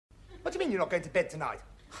you mean you're not going to bed tonight?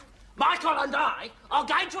 Michael and I are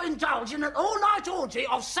going to indulge in an all-night orgy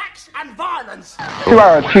of sex and violence. If you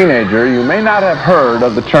are a teenager, you may not have heard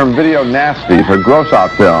of the term video nasty for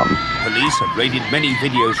gross-out films. Police have raided many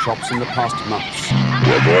video shops in the past months.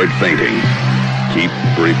 To avoid fainting, keep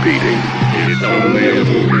repeating. It's only a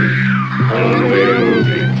movie. Only a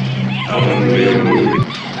movie. Only a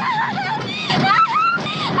movie.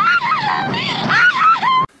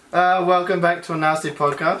 Welcome back to a Nasty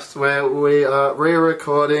Podcast, where we are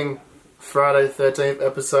re-recording Friday 13th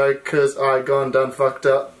episode because I gone done fucked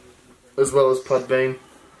up, as well as Podbean.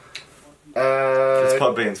 It's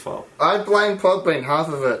Podbean's fault. I blame Podbean, half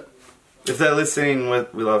of it. If they're listening,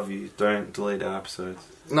 we love you. Don't delete our episodes.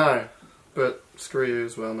 No, but screw you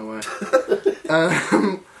as well in a way.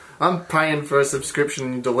 I'm paying for a subscription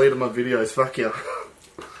and you deleted my videos, fuck you.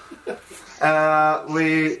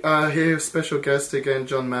 We are here with special guest again,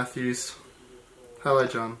 John Matthews. Hello,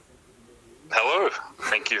 John. Hello.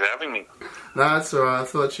 Thank you for having me. No, it's alright. I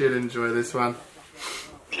thought you'd enjoy this one.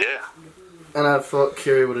 Yeah. And I thought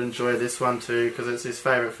Kiri would enjoy this one too, because it's his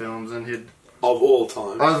favourite films and he'd... Of all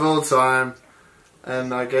time. Of all time.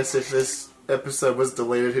 And I guess if this episode was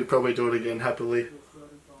deleted, he'd probably do it again happily.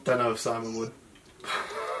 Don't know if Simon would.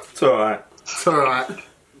 It's alright. It's alright.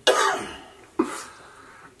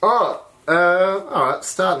 Alright,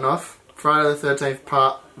 starting off. Friday the 13th,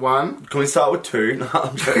 part 1. Can we start with 2? No,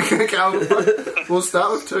 I'm joking. We'll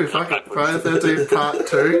start with 2, fuck it. Friday the 13th, part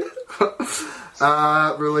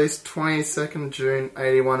 2. Released 22nd June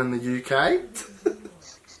 81 in the UK.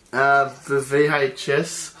 The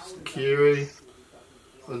VHS, Kiri,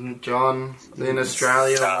 and John, in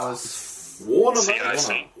Australia was... Warner.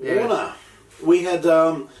 CIC. Warner. We had...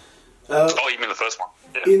 Oh, you mean the first one?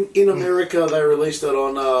 Yeah. In America, they released it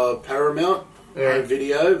on Paramount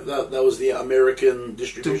Video. That was the American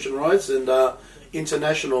distribution rights, and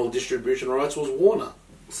international distribution rights was Warner.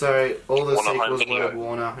 So all the Warner sequels Home were Video.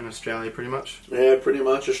 Warner in Australia, pretty much. Yeah, pretty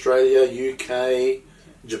much. Australia, UK,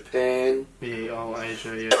 Japan. Yeah, all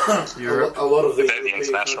Asia, yeah. Europe. A lot of the They're the European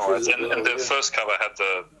international rights. countries as And well, the first cover had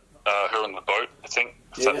the her in the boat, I think.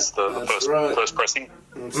 Yeah, That's the that's first, right. first pressing.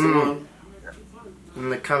 That's the one. And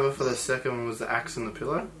the cover for the second one was the axe and the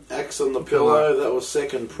pillow. Axe on the Pillow, that was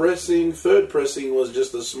second pressing. Third pressing was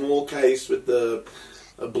just a small case with a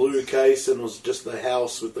blue case, and was just the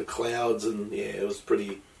house with the clouds, and yeah, it was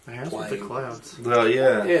pretty The house plain. with the clouds. Well,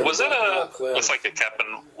 yeah. Yeah, Was that dark clouds. it's like a cap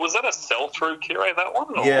and... Was that a sell-through, Kira, that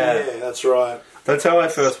one? Or? Yeah. Yeah, that's right. That's how I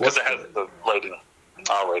first Because watched it it. had the rating,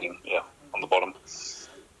 R rating, yeah, on the bottom.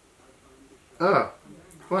 Oh,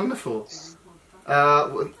 wonderful.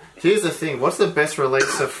 Here's the thing. What's the best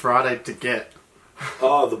release of Friday to get?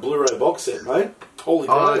 Oh, the Blu-ray box set, mate. Holy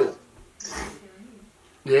Grail.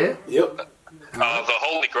 Yeah? Yep. The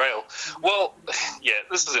Holy Grail. Well, yeah,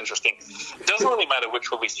 this is interesting. It doesn't really matter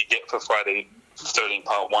which release you get for Friday 13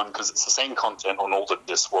 Part 1 because it's the same content on all the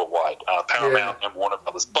discs worldwide, Paramount and Warner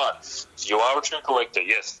Brothers. But if you are a true collector,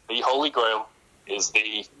 yes, the Holy Grail is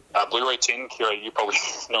the Blu-ray tin. Kira, you probably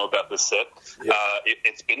know about this set. Yep.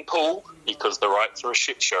 It's been pulled because the rights are a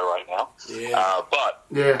shit show right now. Yeah. But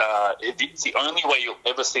Yeah. it's the only way you'll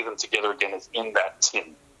ever see them together again is in that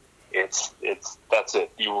tin. That's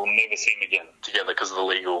it. You will never see them again together because of the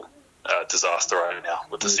legal disaster right now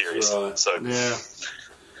with the That's series. right. So Yeah.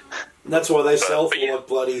 And that's why they sell but for yeah. like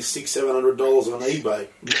bloody $600-700 on eBay.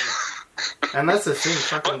 And that's the thing.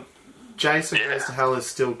 Fucking Jason Yeah. Goes to Hell is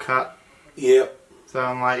still cut. Yep. So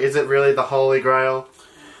I'm like, is it really the Holy Grail?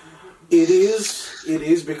 It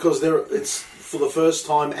is because it's for the first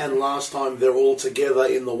time and last time they're all together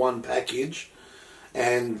in the one package,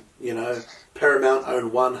 and you know Paramount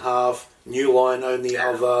own one half, New Line own the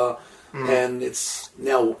other, and it's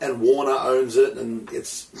now and Warner owns it, and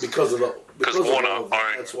it's because Warner of that,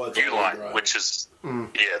 owns that's why it's New Holy Line, Grail. which is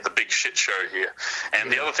the big shit show here. And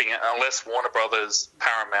the other thing, unless Warner Brothers,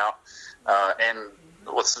 Paramount, and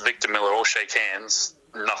what's Victor Miller all shake hands,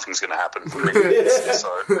 nothing's going to happen for me.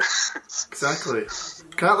 So, Exactly.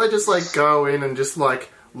 Can't they just like go in and just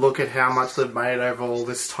like look at how much they've made over all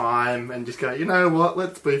this time and just go, you know what,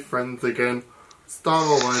 let's be friends again. Start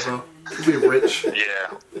all over. We'll be rich.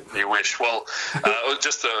 yeah, you wish. Well,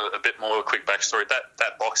 just a bit more of a quick backstory.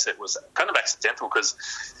 That box set was kind of accidental because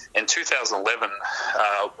in 2011,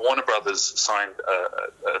 Warner Brothers signed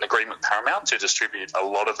an agreement with Paramount to distribute a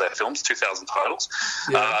lot of their films, 2,000 titles.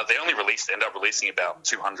 Yeah. They only ended up releasing about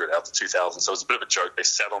 200 out of the 2,000, so it was a bit of a joke. They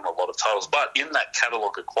sat on a lot of titles, but in that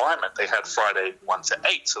catalog requirement, they had Friday 1 to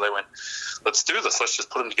 8, so they went, let's do this. Let's just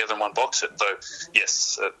put them together in one box set. So,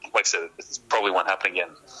 yes, like I said, it probably won't happen again.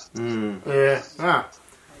 Yeah. Ah,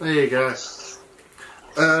 there you go.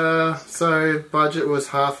 So budget was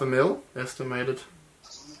 $500,000 estimated.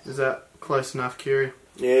 Is that close enough, Kiri?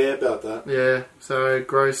 Yeah, about that. Yeah. So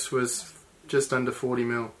gross was just under 40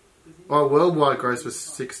 mil. Oh, worldwide gross was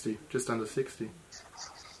 60, just under 60.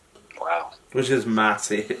 Wow. Which is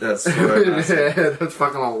massive. That's so massive. Yeah, that's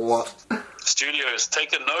fucking a lot. Studios,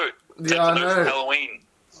 take a note. Take Yeah, I a note know. from Halloween.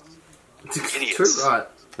 Idiots. True, right?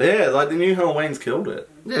 Yeah, like the new Halloween's killed it.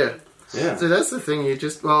 Yeah. Yeah. So that's the thing.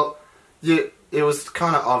 It was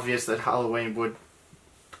kind of obvious that Halloween would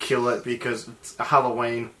kill it because it's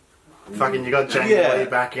Halloween. Fucking, you got Jamie Yeah. Lee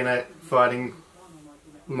back in it fighting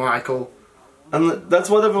Michael. And that's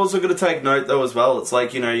why they've also got to take note, though, as well. It's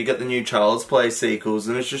like, you get the new Child's Play sequels,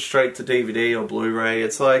 and it's just straight to DVD or Blu-ray.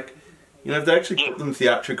 It's like, if they actually put them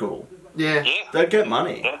theatrical, Yeah. Yeah. they'd get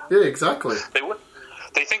money. Yeah, exactly. They would.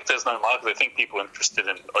 They think there's no market. They think people are interested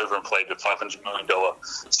in overinflated $500 million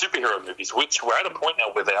superhero movies, which we're at a point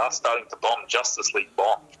now where they are starting to bomb. Justice League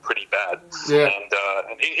bombed pretty bad. Yeah.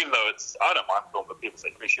 And even though I don't mind film, but people say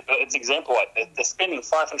appreciate. But it's an example like they're spending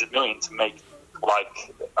 $500 million to make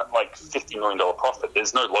like $50 million profit.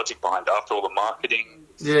 There's no logic behind it after all the marketing.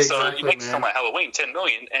 Yeah, So exactly, you make man. something like Halloween, $10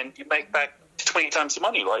 million, and you make back 20 times your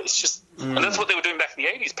money. Like it's just, and that's what they were doing back in the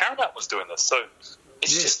 80s. Paramount was doing this. So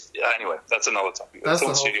it's just anyway. That's another topic. That's the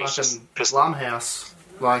Film whole studios fucking just Blumhouse.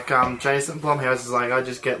 Like, Jason Blumhouse is like, I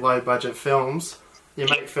just get low-budget films. You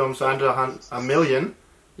make films for under $1 million,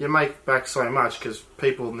 you make back so much, because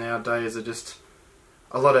people nowadays are just...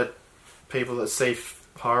 A lot of people that see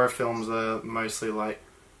horror films are mostly, like,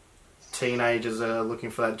 teenagers that are looking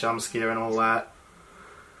for that jump scare and all that.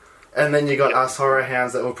 And then you got us horror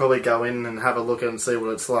hounds that will probably go in and have a look at it and see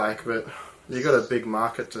what it's like, but you got a big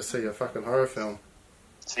market to see a fucking horror film.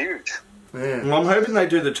 It's huge. Yeah. Well, I'm hoping they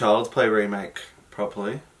do the Child's Play remake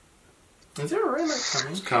properly. Is there a remake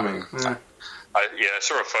coming? It's coming. Yeah. I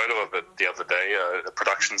saw a photo of it the other day. The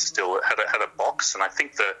production still had a box, and I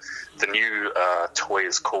think the new toy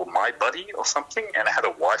is called My Buddy or something, and it had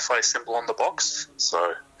a Wi-Fi symbol on the box.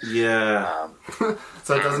 So Yeah.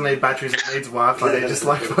 So it doesn't need batteries, it needs Wi-Fi. They just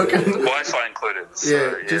like fucking... Wi-Fi included. So,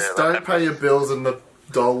 Yeah, just that don't happened. pay your bills and the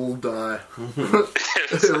doll will die.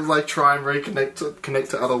 It'll like try and connect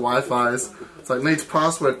to other Wi-Fi's. It's like, needs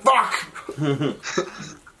password. Fuck!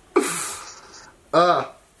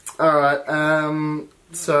 Alright,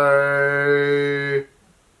 so...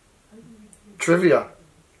 Trivia.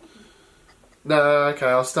 No, okay,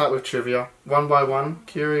 I'll start with trivia. One by one,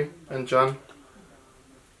 Kiri and John.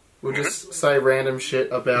 We'll just say random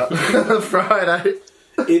shit about Friday.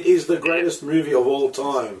 It is the greatest movie of all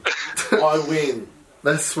time. I win.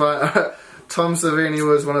 That's why Tom Savini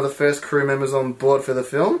was one of the first crew members on board for the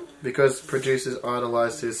film because producers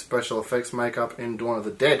idolised his special effects makeup in Dawn of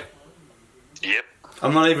the Dead. Yep.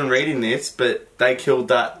 I'm not even reading this, but they killed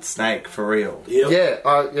that snake for real. Yep.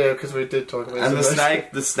 Yeah, because we did talk about And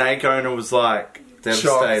it. the snake owner was like Shocked.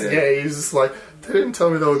 devastated. Yeah, he was just like, they didn't tell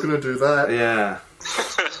me they were going to do that. Yeah.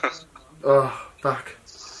 Oh, fuck.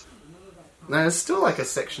 No, it's still like a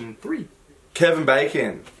section 3. Kevin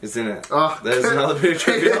Bacon is in it. Oh, There's another bit of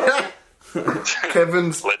trivia.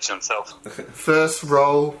 Kevin's Legend himself. first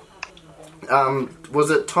role, was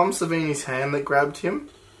it Tom Savini's hand that grabbed him?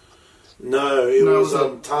 No, it No, was it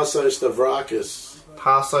was Tasso Stavrakis.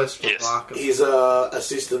 Tasso Yes. Stavrakis. He's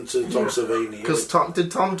assistant to Tom Savini. Because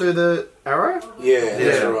did Tom do the arrow? Yeah,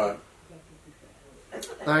 that's Yeah. right.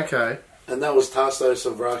 Okay. And that was Tasso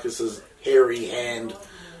Stavrakis' hairy hand.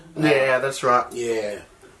 Yeah, that's right. Yeah.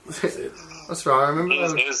 That's it. That's right. I remember.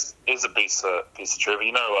 Here's a piece of trivia.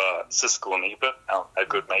 You know, Siskel and Ebert, our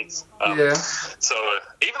good mates. Yeah. So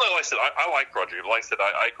even though, like I said, I like Roger. Like I said,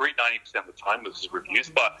 I agree 90% of the time with his reviews,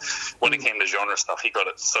 but when it came to genre stuff, he got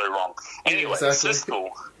it so wrong. Anyway, Exactly. Siskel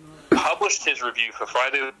published his review for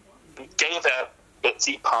Friday, gave out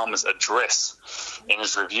Betsy Palmer's address in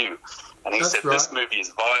his review. And he That's said, right. this movie is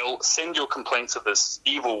vile. Send your complaints to this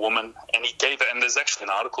evil woman. And he gave it, and there's actually an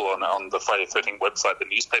article on the Friday the 13th website, the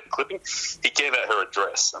newspaper clipping. He gave out her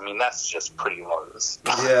address. I mean, that's just pretty low.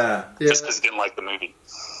 Yeah. Yeah. Just because he didn't like the movie.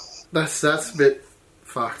 That's a bit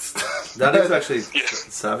fucked. That is actually Yeah.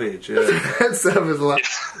 savage, yeah. That's like,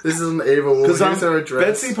 this is an evil woman. Because Here's her address.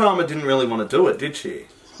 Betsy Palmer didn't really want to do it, did she?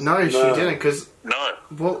 No, she No. didn't. Because No.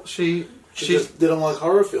 well, she She just didn't like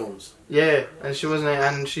horror films. yeah, and she wasn't,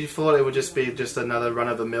 and she thought it would just be just another run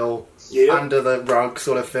of the mill, Yeah. under the rug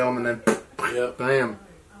sort of film, and then Yep. bam.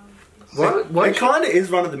 What? It kind of is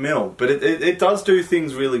run of the mill, but it does do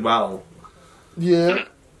things really well. Yeah.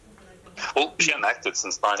 Well, she hadn't acted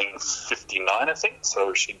since 1959, I think.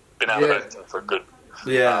 So she'd been out Yeah. of acting for a good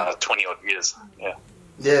Yeah. 20-odd years. Yeah.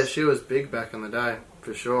 Yeah, she was big back in the day,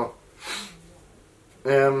 for sure.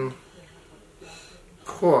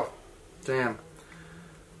 Whew. Damn.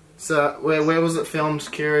 So, where was it filmed,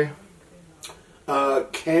 Kiri?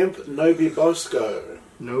 Camp Nobi Bosco.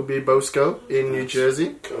 Nobi Bosco in New Jersey.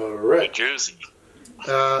 New Correct. Jersey.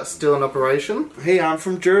 Still in operation. Hey, I'm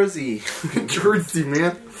from Jersey. Jersey,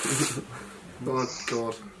 man. Oh,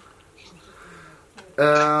 God.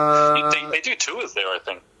 They do tours there, I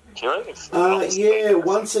think. Kira, if I'm not Yeah, mistaken.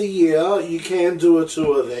 once a year you can do a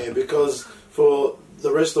tour there because for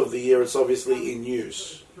the rest of the year it's obviously in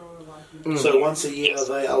use. So once a year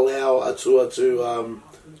they allow a tour to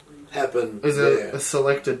happen Is there. it a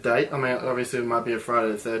selected date? I mean, obviously it might be a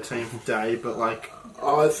Friday the 13th day, but like...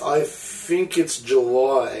 I think it's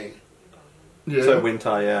July. Yeah. So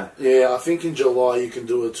winter, yeah. Yeah, I think in July you can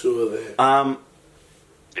do a tour there. Yeah,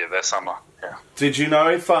 their summer. Yeah. Did you know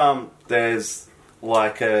if there's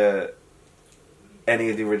like any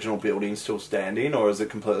of the original buildings still standing, or is it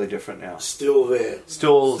completely different now? Still there.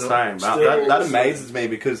 Still all the same. still that all that the amazes me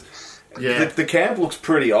because Yeah. the camp looks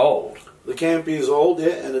pretty old. The camp is old, yeah,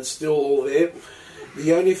 and it's still all there.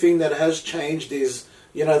 The only thing that has changed is,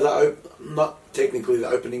 you know, not technically the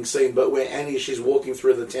opening scene, but where Annie, she's walking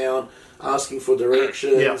through the town asking for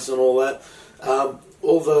directions and all that.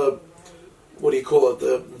 All the, what do you call it,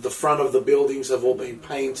 the front of the buildings have all been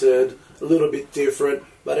painted, a little bit different,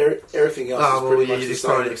 but everything else is pretty much the you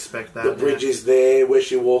same. probably expect that. The bridge is there, where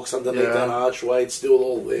she walks underneath Yeah. that archway, it's still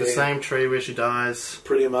all there. The same tree where she dies.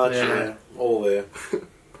 Pretty much, Yeah. yeah, all there.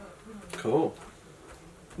 Cool.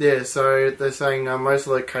 Yeah, so they're saying most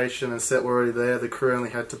location and set were already there. The crew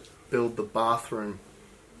only had to build the bathroom.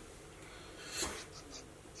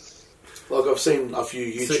 Like I've seen a few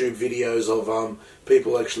YouTube videos of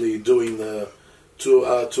people actually doing the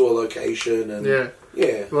tour location and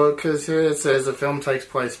Yeah. Well, because here it says the film takes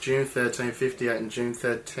place June 13th, 58 and June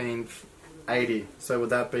 13th, 80. So would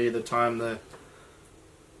that be the time the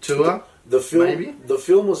tour? the film. Maybe? The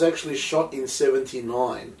film was actually shot in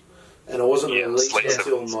 '79, and it wasn't Yeah, released late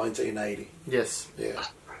until 70s. 1980. Yes. Yeah,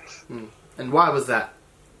 And why was that?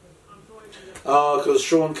 because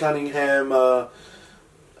Sean Cunningham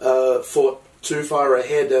thought too far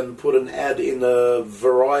ahead and put an ad in the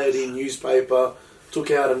Variety newspaper.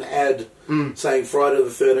 Took out an ad saying Friday the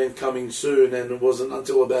 13th coming soon, and it wasn't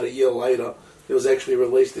until about a year later it was actually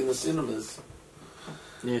released in the cinemas.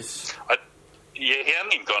 Yes. Yeah, he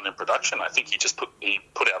hadn't even gone in production. I think he just put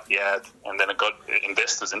out the ad, and then it got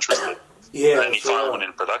investors interested. Yeah, and then he that's finally right. went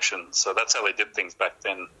in production. So that's how they did things back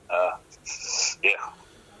then. Yeah,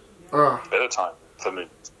 Oh, better time for movies.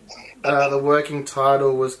 the working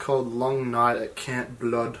title was called Long Night at Camp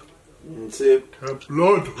Blood. That's it. Camp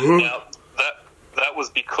Blood. Now that was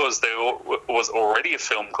because there was already a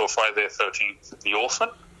film called Friday the 13th, The Orphan,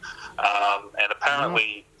 and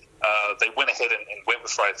apparently they went ahead and went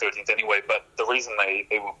with Friday the 13th anyway. But the reason they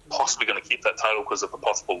were possibly going to keep that title because of a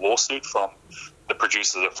possible lawsuit from the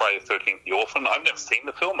producers of Friday the 13th, The Orphan. I've never seen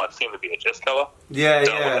the film. I've seen the VHS cover. Yeah, Don't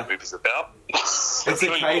know what yeah. that movie's about. It's a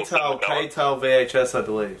K-Tel VHS, I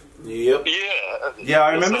believe. Yep. Yeah. Yeah,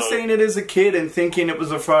 I remember So- seeing it as a kid and thinking it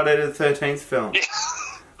was a Friday the 13th film. Yeah.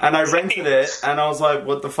 And I rented it, and I was like,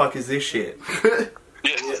 what the fuck is this shit? Yeah.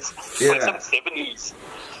 Yeah. Like some 70s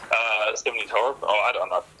horror. Oh, I don't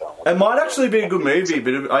know. It might actually be a good movie,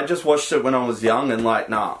 but I just watched it when I was young and like,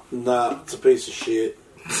 nah. Nah, it's a piece of shit.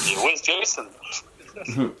 Yeah, where's Jason?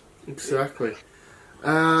 Exactly.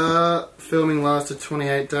 Filming lasted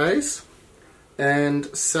 28 days, and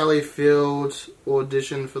Sally Field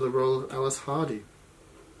auditioned for the role of Alice Hardy.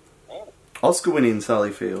 Oscar-winning Sally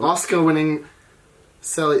Field. Oscar-winning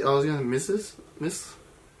Sally. I was going to Mrs. Miss.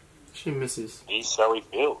 She Mrs. He's Sally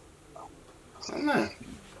Field. I don't know.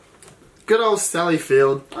 Good old Sally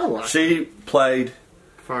Field. I like She played...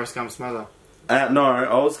 Forrest Gump's mother. no,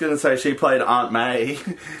 I was going to say she played Aunt May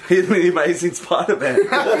in The Amazing Spider-Man.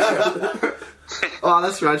 Oh,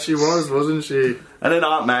 that's right. She was, wasn't she? And then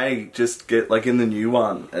Aunt May just get, like, in the new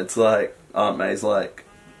one, it's like, Aunt May's like,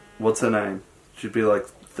 what's her name? She'd be like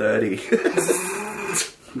 30.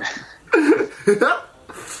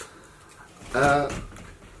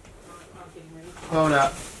 Hold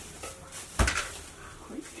up.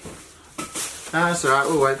 No, that's alright.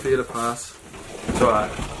 We'll wait for you to pass. It's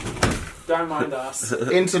alright. Don't mind us.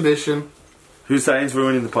 Intermission. Hussein's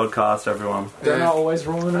ruining the podcast, everyone. They're not always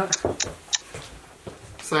ruling it.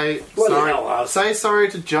 Say Bloody sorry. hell, us. Say sorry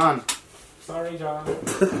to John. Sorry, John.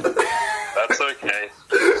 That's okay.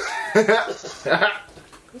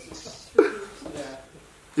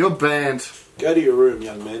 You're banned. Go to your room,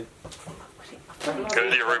 young man. Go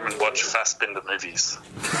to your room and watch Fassbinder movies.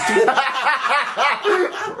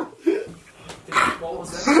 What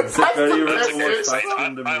was that? So Freddie really That's watched good.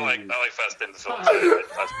 Fassbender I like movies. Fassbender films.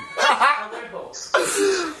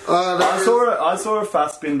 I saw a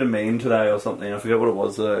Fassbender meme today or something. I forget what it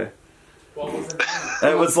was though. What was it?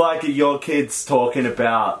 It was like your kids talking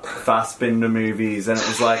about Fassbender movies, and it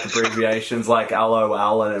was like abbreviations like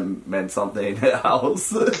LOL, and it meant something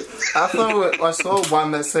else. I thought I saw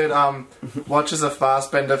one that said, watches a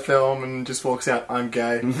Fassbender film and just walks out, I'm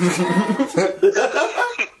gay.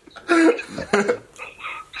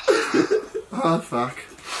 Oh, fuck.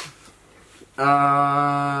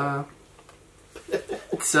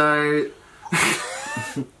 So...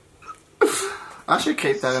 I should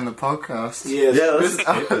keep that in the podcast. Yes. Yeah, let's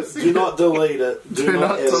keep it. Do not delete it. Do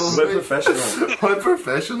not edit. We're professional. We're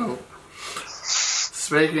professional.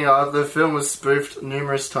 Speaking of, the film was spoofed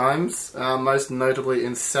numerous times, most notably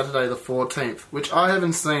in Saturday the 14th, which I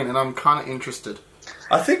haven't seen, and I'm kind of interested.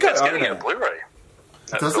 I think It's I getting own a it. Blu-ray.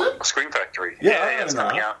 Does the it? Screen Factory. Yeah, I it's own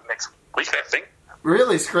coming that. out next week, I think.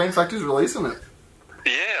 Really? Screen Factor's releasing it?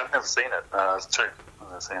 Yeah, I've never seen it. It's true. I've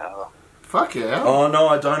never seen it either. Fuck yeah. Oh no,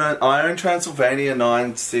 I don't own. I own Transylvania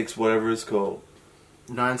 96, whatever it's called.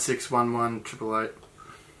 9611 888.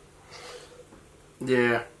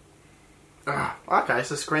 Yeah. Okay,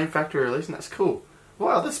 so Screen Factory releasing, that's cool.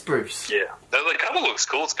 Wow, that's Bruce. Yeah, the cover looks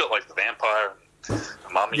cool. It's got like the vampire and the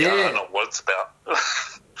mummy. Yeah. I don't know what it's about.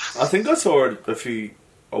 I think I saw it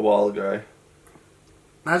a while ago.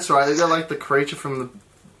 That's right, they got like the creature from the...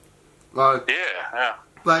 Like, yeah.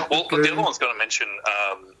 Like Well, the- the other one's got to mention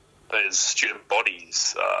is Student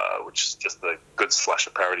Bodies, which is just a good slasher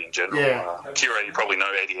parody in general. Yeah. Kira, you probably know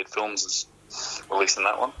 88 Films is releasing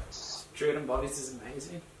that one. Student Bodies is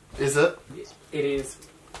amazing. Is it? It is.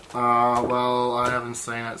 Well, I haven't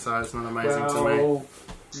seen it, so it's not amazing to me. Well,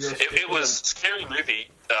 It was Scary Movie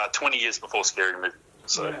 20 years before Scary Movie.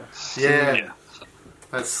 So, Yeah.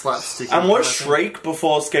 That's slapstick. And was Shriek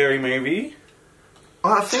before Scary Movie?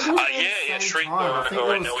 Oh, I think it was yeah, Shriek. Shriek, I think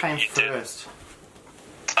or I it Know was What came You Did. first.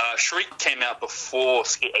 Shriek came out before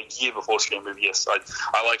a year before Scary Movie. Yes,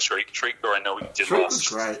 I like Shriek. Shriek, or I Know What You Did Shriek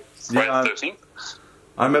was last. great. Friday Yeah, the 13th.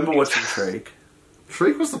 I remember watching Shriek.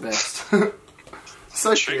 Shriek was the best.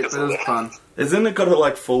 So Shriek cute, is but it was the fun. Isn't it got a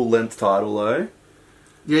like full length title though?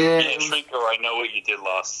 Yeah. Yeah, Shriek, or I Know What You Did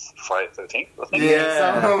last Friday the 13th. I think.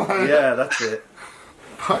 Yeah. Yeah, that's it.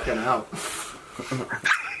 Fucking hell.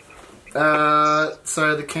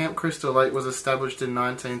 So the Camp Crystal Lake was established in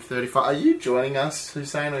 1935. Are you joining us,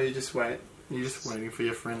 Hussein, or are you just waiting for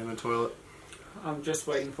your friend in the toilet? I'm just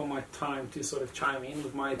waiting for my time to sort of chime in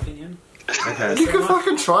with my opinion. Okay. You can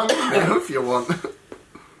fucking chime in now if you want.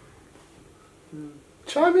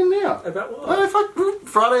 Chime in now. About what? Oh, fuck,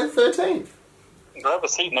 Friday the 13th. I have a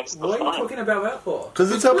seat next to the What are you phone. talking about that for?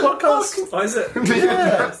 Because it's our podcast. Oh, is it?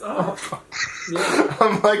 Yeah. Oh, yeah.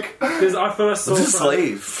 I'm like, Because I first saw Just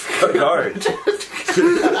leave. Go.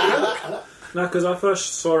 No, because I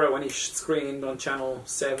first saw it when it screened on Channel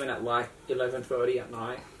 7 at like 11:30 at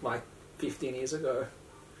night, like 15 years ago.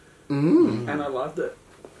 And I loved it.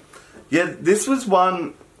 Yeah, this was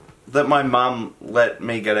one that my mum let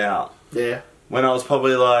me get out yeah. when I was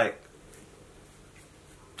probably like,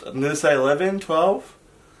 I'm going to say 11, 12.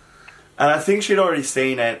 And I think she'd already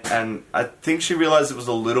seen it, and I think she realised it was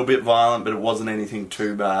a little bit violent, but it wasn't anything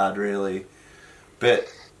too bad, really. But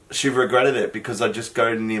she regretted it because I'd just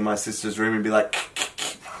go near my sister's room and be like,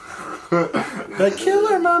 kill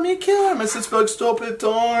her, Mummy, kill her. My sister's like, stop it,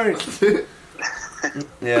 don't.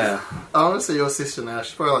 Yeah. I want to see your sister now.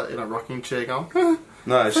 She's probably like in a rocking chair going,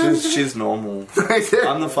 No, she's normal.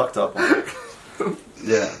 I'm the fucked up one.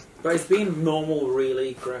 Yeah. But it's been normal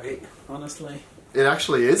really great, honestly. It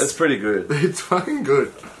actually is. It's pretty good. It's fucking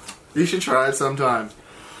good. You should try it sometime.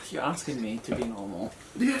 You're asking me to be normal.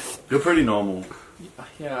 Yeah. You're pretty normal.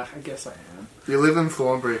 Yeah, I guess I am. You live in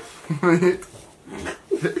Thornbury.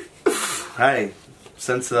 Hey,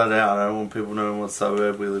 censor that out. I don't want people knowing what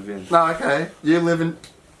suburb we live in. No, okay. You live in...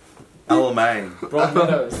 Alamein.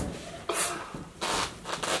 Broadmeadows.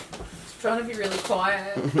 Trying to be really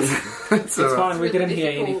quiet. It's It's alright. fine, we Really didn't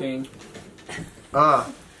hear difficult. anything.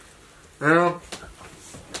 Yeah.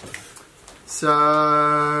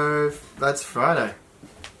 So... That's Friday.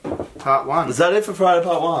 Part 1. Is that it for Friday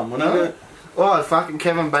Part 1? We're not No. gonna... Oh, fucking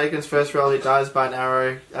Kevin Bacon's first role, he dies by an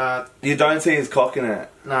arrow. You don't see his cock in it.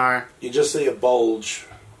 No. You just see a bulge.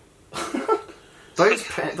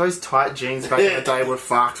 Those tight jeans back in the day were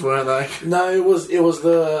fucked, weren't they? No, it was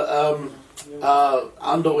the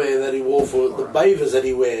underwear that he wore for the bathers that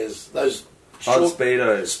he wears. Those Oh, short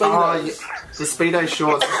Speedos. Oh, Speedos. yeah. The Speedo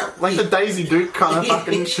shorts. Like the Daisy Duke kind of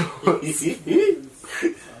fucking shorts.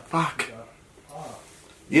 Fuck.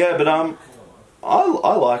 Yeah, but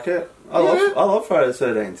I like it. I love Friday the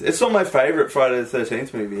 13th. It's not my favourite Friday the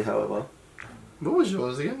 13th movie, however. What was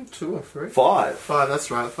yours again? 2 or 3? 5. 5,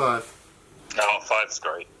 that's right, 5. No, 5's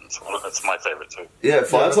great. It's my favourite too. Yeah,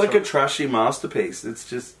 5's like right. a trashy masterpiece.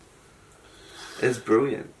 It's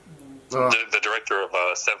brilliant. The director of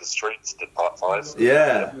Seven Streets did part 5.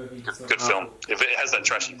 Yeah. Good film. If it has that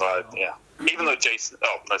trashy vibe, yeah. Even though Jason...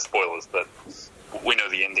 Oh, no spoilers, but we know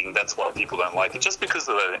the ending. That's why people don't like it. Just because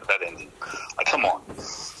of that ending. Like, come on.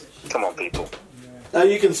 Come on, people. No,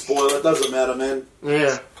 you can spoil it. Doesn't matter, man.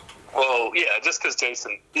 Yeah. Well, yeah, just because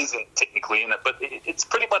Jason isn't technically in it, but it's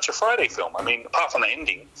pretty much a Friday film. I mean, apart from the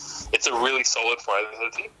ending, it's a really solid Friday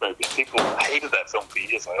the 13th movie. People hated that film for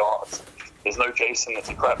years. Like, oh, there's no Jason, it's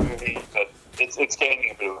a crap movie, but it's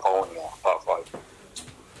gaining a bit of a following now, part 5.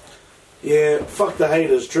 Yeah, fuck the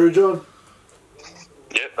haters. True, John?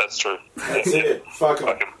 Yeah, that's true. That's it. Fuck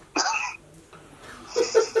them.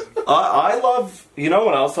 I love... You know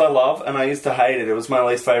what else I love? And I used to hate it. It was my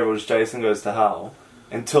least favourite, was Jason Goes to Hell.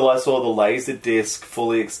 Until I saw the Laserdisc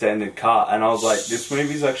fully extended cut, and I was like, this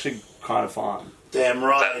movie's actually kind of fun. Damn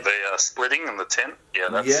right. The splitting in the tent? Yeah,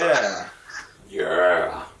 that's... Yeah.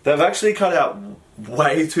 Yeah. They've actually cut out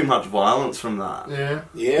way too much violence from that. Yeah.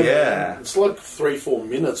 Yeah, Yeah. man. It's like 3-4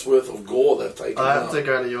 minutes worth of gore they've taken I have out. to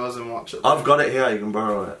go to yours and watch it. I've got it here, you can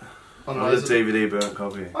borrow it. On I have a DVD burnt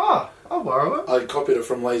copy. Oh, I'll borrow it. I copied it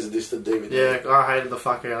from Laserdisc to DVD. Yeah, I hated the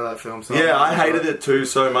fuck out of that film. So Yeah, I hated it too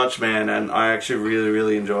so much, man, and I actually really,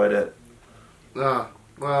 really enjoyed it. Ah,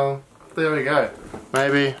 well, there we go.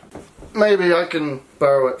 Maybe I can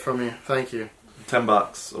borrow it from you. Thank you.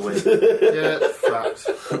 $10 a week. Yeah,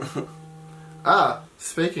 fucked.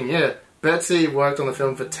 Speaking, Betsy worked on the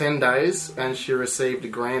film for 10 days and she received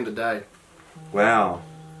 $1,000 a day. Wow.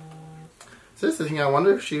 So that's the thing, I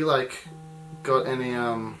wonder if she, like, got any,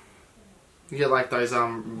 you get, like, those,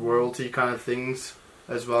 royalty kind of things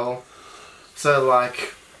as well. So,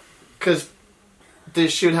 like, because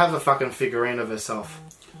she would have a fucking figurine of herself,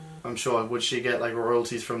 I'm sure. Would she get, like,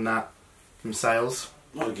 royalties from that, from sales?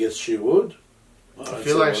 I guess she would. I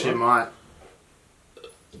feel like she might.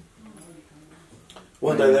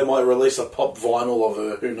 One day they might release a pop vinyl of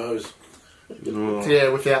her, who knows? Oh. Yeah,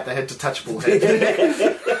 without the head-to-touchable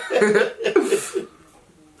head.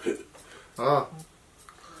 Oh.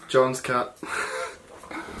 John's cut.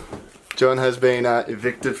 John has been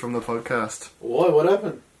evicted from the podcast. Why? What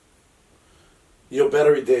happened? Your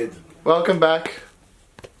battery dead. Welcome back.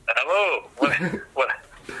 Hello. What?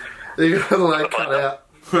 You got the light cut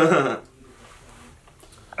out.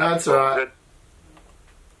 That's alright.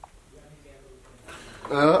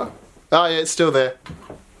 Oh yeah, it's still there.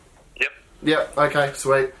 Yep, okay,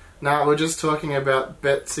 sweet. Now we're just talking about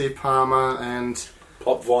Betsy Palmer and...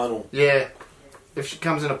 Pop vinyl. Yeah, if she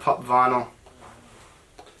comes in a pop vinyl.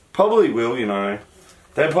 Probably will, you know.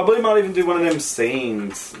 They probably might even do one of them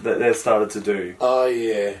scenes that they've started to do. Oh,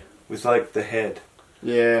 yeah. With, like, the head.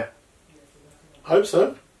 Yeah. Hope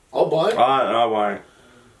so. I'll buy it. I won't.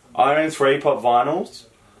 I own 3 pop vinyls.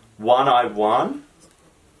 One I won.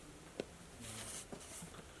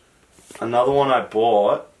 Another one I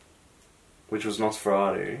bought, which was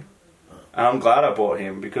Nosferatu. And I'm glad I bought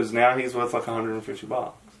him, because now he's worth like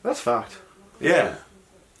 $150. That's fucked. Yeah.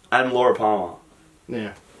 And Laura Palmer.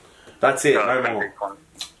 Yeah. That's it, no more.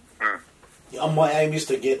 Yeah, my aim is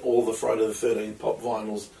to get all the Friday the 13th pop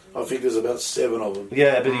vinyls. I think there's about 7 of them.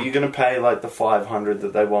 Yeah, but are you going to pay like the $500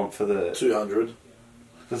 that they want for the... 200.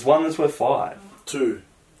 There's one that's worth 5. 2.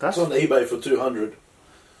 That's on eBay for 200.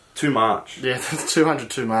 Too much. Yeah, that's 200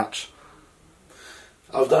 too much.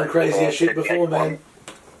 I've done crazier shit before, man.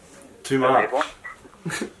 Too much.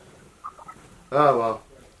 Oh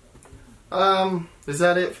well. Is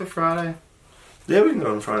that it for Friday? Yeah, we can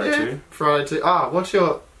go on Friday too. Friday too. What's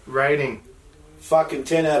your rating? Fucking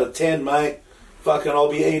 10 out of 10, mate. Fucking I'll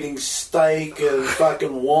be eating steak and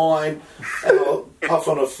fucking wine and I'll puff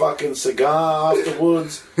on a fucking cigar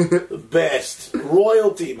afterwards. The best.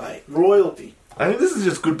 Royalty, mate. Royalty. I think this is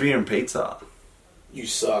just good beer and pizza. You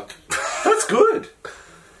suck. That's good.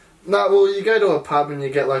 No, well, you go to a pub and you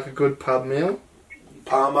get like a good pub meal.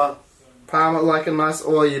 Parma, like a nice,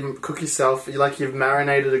 or you cook yourself. You've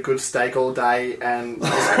marinated a good steak all day and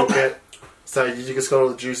just cook it. So you just got all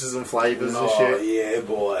the juices and flavours and shit. Oh, yeah,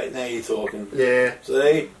 boy. Now you're talking. Yeah.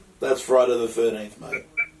 See? That's Friday the 13th, mate.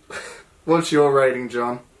 What's your rating,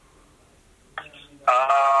 John?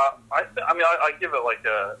 I give it like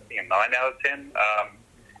a 9 out of 10.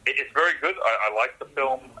 It's very good. I like the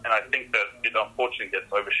film, and I think that it unfortunately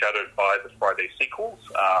gets overshadowed by the Friday sequels,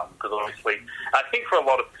 because obviously, I think for a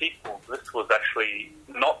lot of people, this was actually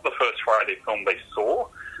not the first Friday film they saw.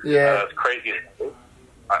 Yeah. As crazy as it is.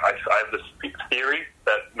 I have this theory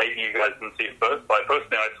that maybe you guys didn't see it first, but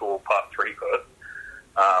personally I saw part 3 first.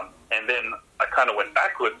 And then I kind of went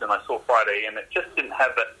backwards and I saw Friday, and it just didn't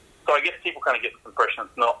have that. So I guess people kind of get this impression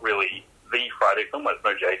it's not really the Friday film. There's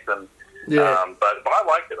no Jason. Yeah. But I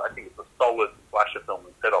like it. I think it's a solid slasher film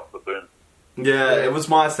and set off the boom. Yeah, it was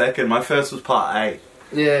my second. My first was part 8.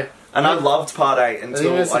 Yeah. And I loved part 8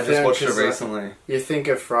 until that's I the just thing, watched it 'cause, recently. You think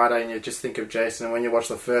of Friday and you just think of Jason, and when you watch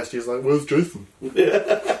the first, you're like, where's Jason? This is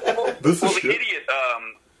Well, the shit. idiot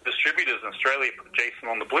distributors in Australia put Jason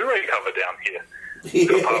on the Blu-ray cover down here. They-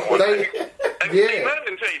 Have you seen that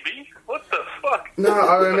in JB? What the fuck? No,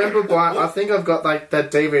 I remember buying. I think I've got like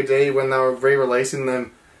that DVD when they were re-releasing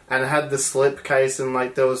them, and it had the slip case, and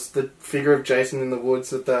like there was the figure of Jason in the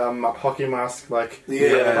woods with the hockey mask, like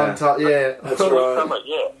on top. Yeah, That's right.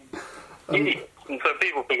 Yeah. Idiots. And so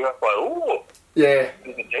people figure out like, oh, Yeah,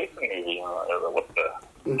 it's a Jason movie. What the?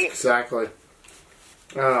 exactly.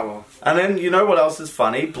 Oh well. And then, you know what else is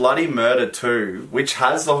funny? Bloody Murder 2, which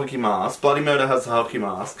has the hockey mask. Bloody Murder has the hockey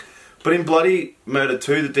mask. But in Bloody Murder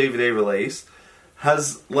 2, the DVD release,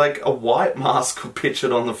 has, like, a white mask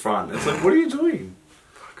pictured on the front. It's like, what are you doing?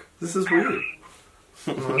 This is weird.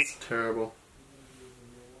 Oh, that's terrible.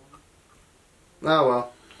 Oh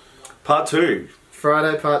well. Part 2.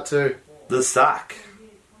 Friday Part 2. The Sack.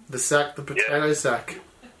 The sack, the potato sack.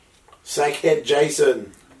 Sackhead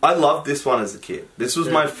Jason. I loved this one as a kid. This was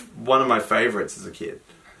one of my favourites as a kid.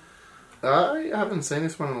 I haven't seen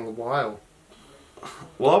this one in a while.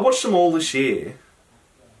 Well, I watched them all this year.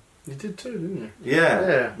 You did too, didn't you? Yeah.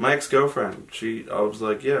 Yeah. My ex-girlfriend, I was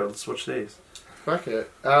like, yeah, let's watch these. Fuck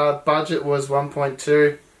it. Budget was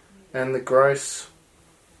 1.2, and the gross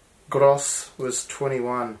was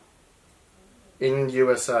 21 in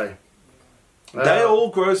USA. They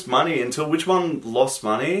all grossed money until which one lost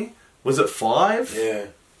money? Was it 5? Yeah.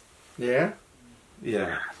 Yeah?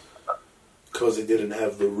 Yeah. Because it didn't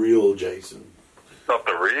have the real Jason. Not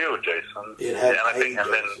the real Jason. It had and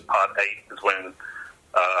then part 8 is when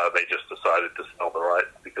they just decided to sell the rights,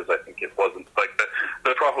 because I think it wasn't like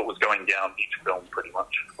the profit was going down each film pretty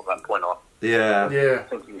much from that point on. Yeah. Yeah.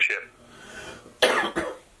 Sinking ship. Oh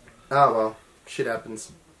well. Shit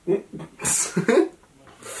happens.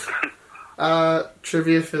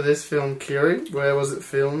 Trivia for this film, Kiri. Where was it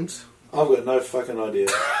filmed? I've got no fucking idea.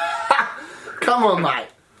 Come on, mate.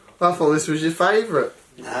 I thought this was your favourite.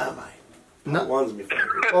 Nah, mate. No. One's my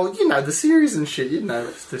favourite. Well, you know the series and shit. You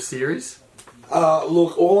know the series.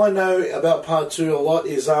 Look, all I know about Part 2 a lot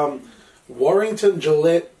is Warrington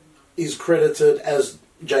Gillette is credited as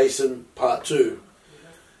Jason Part 2.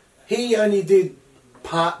 He only did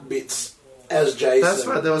part bits as Jason. That's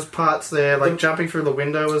right. There was parts there, like jumping through the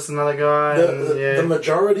window was another guy. The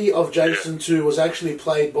majority of Jason 2 was actually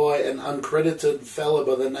played by an uncredited fella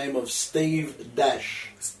by the name of Steve Dash.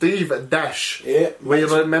 Steve Dash. Yeah. We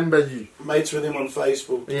remember you. Mates with him on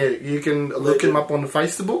Facebook. Yeah, you can look him up on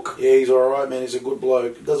Facebook. Yeah, he's alright, man. He's a good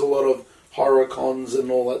bloke. Does a lot of horror cons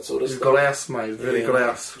and all that sort of He's stuff. got ass, mate. Very good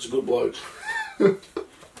ass. He's a good bloke.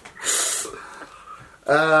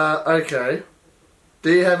 Okay.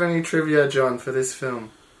 Do you have any trivia, John, for this film?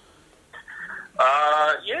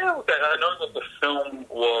 Yeah, I know that the film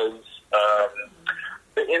was,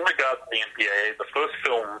 in regards to the MPAA, the first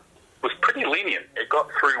film was pretty lenient. It got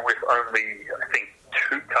through with only, I think,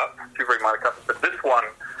 2 very minor cuts, but this one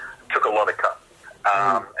took a lot of cuts.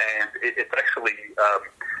 And it's actually,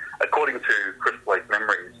 according to Chris Blake's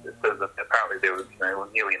memories, it says that apparently there was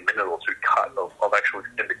nearly a minute or 2 cut of actual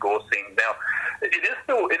extended gore scenes. Now,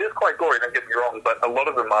 it is quite gory, don't get me wrong, but a lot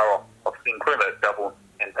of them are off-scene. Including that double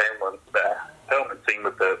impalement scene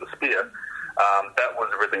with the spear. That was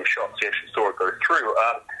everything shot, so you actually saw it go through.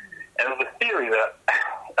 And there was a theory that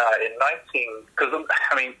in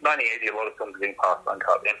 1980, a lot of films being passed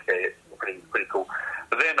uncut, MPA, pretty cool.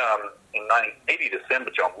 But then in 1980 December,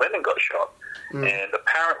 John Lennon got shot, and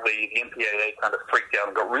apparently the MPAA kind of freaked out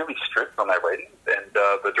and got really strict on their ratings. And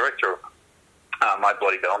the director of My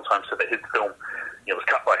Bloody Valentine said that his film was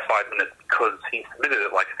cut by 5 minutes because he submitted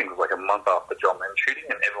it, I think it was like a month after John Lennon shooting,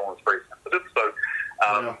 and everyone was very sensitive. So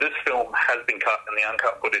this film has been cut, and the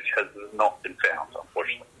uncut footage has not been found,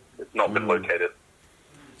 unfortunately. It's not been located.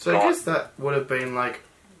 So I guess that would have been like,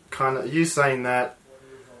 kind of, you saying that,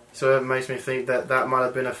 so it makes me think that that might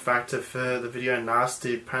have been a factor for the Video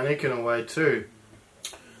Nasty panic in a way too.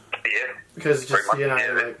 Yeah. Because just, Pretty much,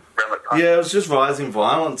 like... Yeah, it was just rising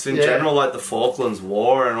violence in general, like the Falklands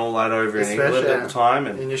War and all that over in England at the time.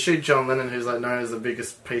 And you shoot John Lennon, who's like known as the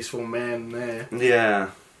biggest peaceful man there.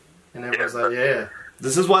 Yeah. And everyone's like, yeah.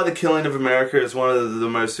 This is why The Killing of America is one of the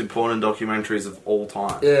most important documentaries of all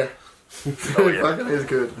time. Yeah. It fucking is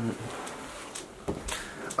good.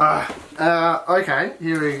 Okay,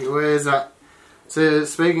 where's that? So,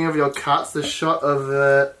 speaking of your cuts, the shot of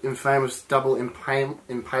the infamous double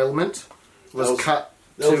impalement was cut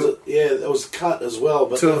that was cut as well.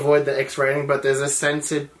 But to avoid the X rating, but there's a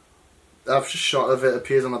censored shot of it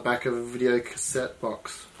appears on the back of a video cassette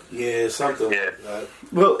box. Yeah, something like that.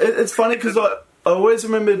 Well, it's funny because I always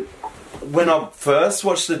remembered when I first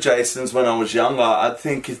watched the Jasons when I was younger, I'd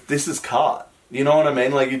think, this is cut. You know what I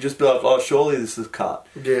mean? Like, you'd just be like, oh, surely this is cut.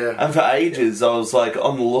 Yeah. And for ages, I was like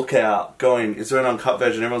on the lookout going, is there an uncut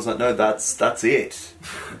version? Everyone's like, no, that's it.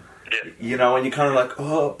 Yeah. You know, and you're kind of like,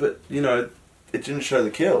 oh, but, you know, it didn't show the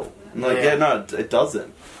kill. I'm like, yeah, no, it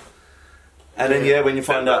doesn't. And then, when you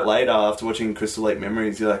find out later, after watching Crystal Lake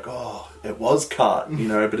Memories, you're like, oh, it was cut, you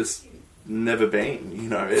know, but it's never been, you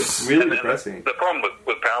know, it's really depressing. The problem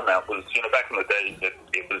with Paramount was, you know, back in the day,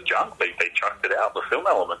 it was junk. They chucked it out, the film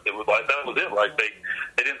element. It was like, that was it. Like,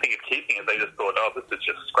 they didn't think of keeping it. They just thought, oh, this is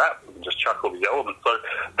just scrap. We can just chuck all these elements. So,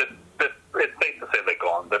 it's safe to say they're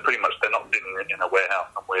gone. They're not sitting in a warehouse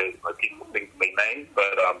somewhere where people think they may.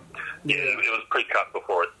 But, it was pre-cut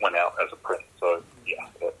before it went out as a print. So, yeah,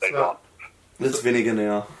 they're gone. It's vinegar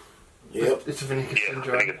now. Yep. It's vinegar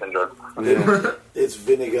syndrome. Vinegar syndrome. Yeah. It's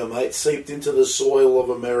vinegar, mate, seeped into the soil of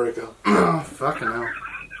America. Oh, fucking hell.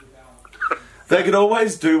 They could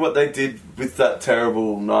always do what they did with that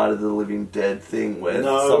terrible Night of the Living Dead thing where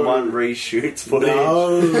someone reshoots footage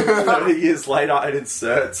 30 years later and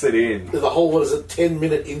inserts it in. The whole,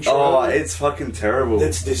 10-minute intro? Oh, it's fucking terrible.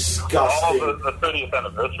 It's disgusting. Oh, the 30th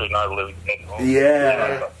anniversary of Night of the Living Dead. Oh,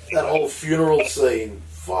 yeah. That whole funeral scene.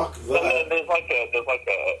 Fuck that. And there's like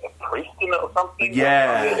a priest in it or something.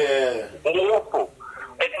 Yeah. It's awful.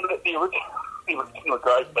 And the original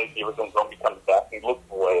guy made the original zombie comes back and he looks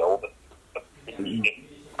way older.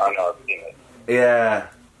 I know, I've seen it. Yeah.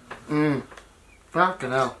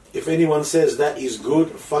 Fucking hell. If anyone says that is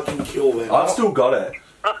good, fucking kill them. I've still got it.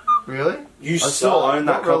 Really? You I still own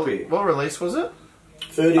that copy. What release was it?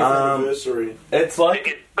 30th anniversary. It's like...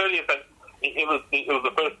 It's 30th. It was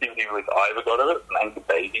the first DVD release I ever got of it. It's an Anchor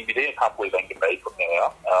Bay DVD. I can't believe Anchor Bay put it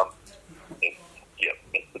out.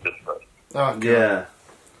 It's a disgrace. Oh, God. Yeah.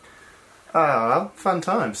 Oh, well, fun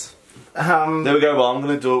times. There we go. Well, I'm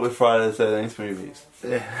going to do it with Friday the 13th movies.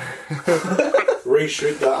 Yeah.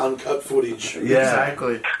 Reshoot the uncut footage. Yeah.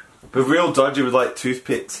 Exactly. But real dodgy with like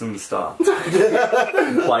toothpicks and stuff.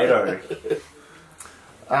 Play-Doh.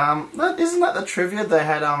 Isn't that the trivia? They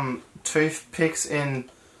had toothpicks in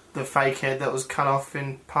the fake head that was cut off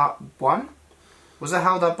in part 1? Was it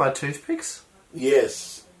held up by toothpicks?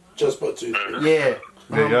 Yes. Just by toothpicks. Yeah.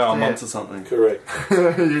 There you go, I'm onto something. Correct.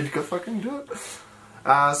 You could fucking do it.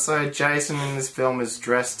 So Jason in this film is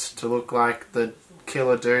dressed to look like the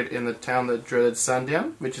killer dude in The Town That Dreaded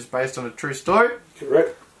Sundown, which is based on a true story.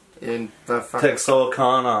 Correct. In the fucking...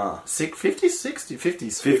 Texarkana.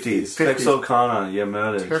 50s? 50s. Texarkana,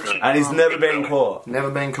 murdered. And he's never been caught.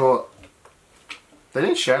 Never been caught. They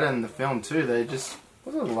didn't show it in the film too. They just...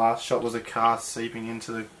 What was the last shot? Was a car seeping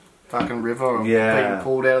into the fucking river or being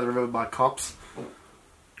pulled out of the river by cops.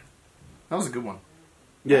 That was a good one.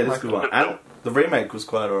 Yeah, it is a good one. And the remake was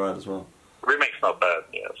quite alright as well. The remake's not bad,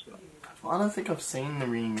 yeah. I don't think I've seen the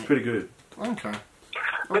remake. It's pretty good. Okay.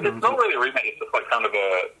 But it's not really a remake, it's just like kind of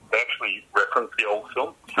they actually reference the old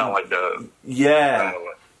film. Kind of like a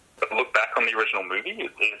look back on the original movie.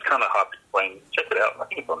 It's kind of hard to explain. Check it out. I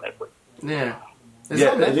think it's on Netflix. Yeah.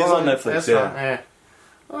 It is on Netflix, yeah.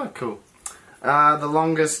 Oh, cool. The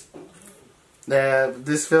longest...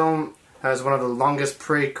 this film has one of the longest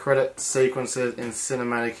pre-credit sequences in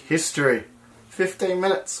cinematic history. 15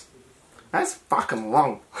 minutes. That's fucking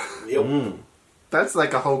long. Yep. That's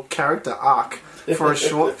like a whole character arc for a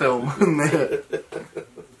short film in there. And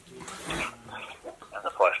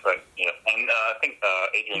a flashback, yeah. And I think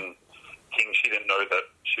Adrienne King, she didn't know that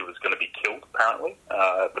she was going to be killed, apparently,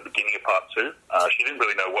 at the beginning of part 2. She didn't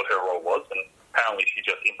really know what her role was, and apparently she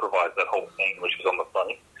just improvised that whole scene where she was on the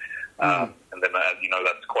phone. And then, as you know,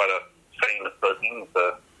 that's quite a famous scene with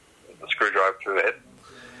the screwdriver through the head.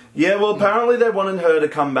 Yeah, well, apparently they wanted her to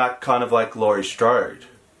come back kind of like Laurie Strode.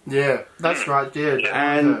 Yeah, that's right, yeah.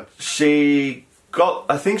 And she got...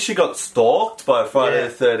 I think she got stalked by a Friday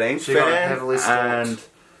the 13th She fan. got heavily stalked. And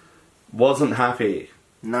wasn't happy.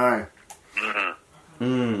 No.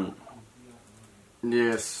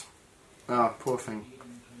 Yes. Oh, poor thing.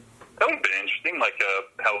 That would have been interesting, like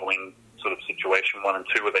a Halloween sort of situation, 1 and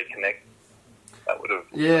 2, where they connect. That would have...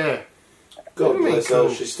 Yeah. God bless her,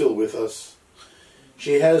 she's still with us.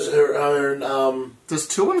 She has her own... Does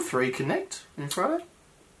 2 and 3 connect in Friday?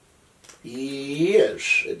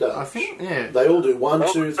 Yes, it does. I think, yeah. They all do.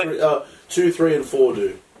 1, 2, 3... 2, 3 and 4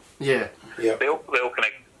 do. Yeah. Yeah. They all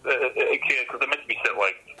connect because they're meant to be set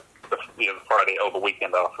like the Friday or the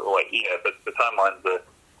weekend after. Like, yeah, but the timelines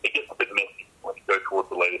it gets a bit messy when you go towards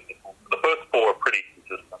the later sequels. The first 4 are pretty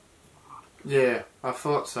consistent. Yeah, I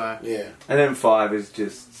thought so. Yeah. And then 5 is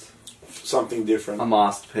just something different. A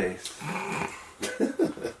masterpiece.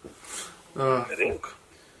 It is.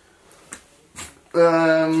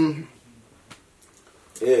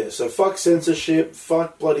 Yeah, so fuck censorship,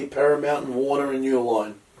 fuck bloody Paramount and Warner and New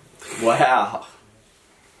Line. Wow.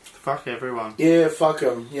 Fuck everyone. Yeah, fuck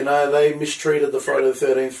them. You know, they mistreated the Friday the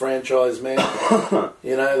 13th franchise, man.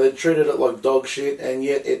 You know, they treated it like dog shit, and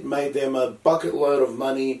yet it made them a bucket load of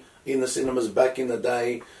money in the cinemas back in the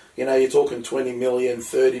day. You know, you're talking 20 million,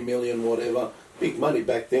 30 million, whatever. Big money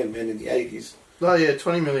back then, man, in the 80s. Oh yeah,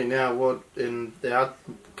 20 million now. What in our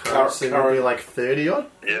currency would be like 30 odd?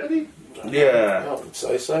 Yeah. 30? Yeah. I would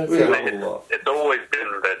say so. It's always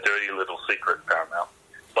been that dirty little secret, Paramount.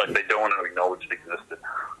 Like, they don't want to acknowledge it existed.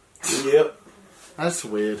 Yep. That's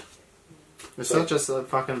weird. It's not just a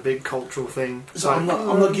fucking big cultural thing. It's So like,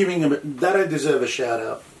 I'm not giving them... They don't deserve a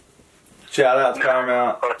shout-out. Shout out to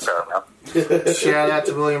Paramount. Shout out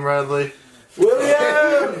to William Radley.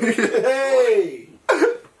 William! Hey!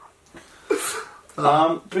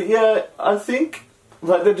 But yeah, I think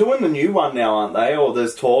like they're doing the new one now, aren't they? Or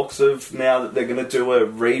there's talks of now that they're going to do a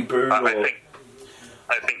reboot. I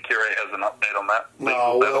think Kira has an update on that.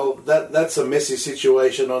 No, well, that's a messy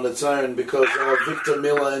situation on its own because Victor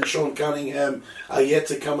Miller and Sean Cunningham are yet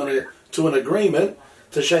to come to an agreement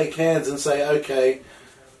to shake hands and say, okay,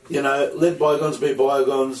 you know, let bygones be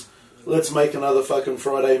bygones. Let's make another fucking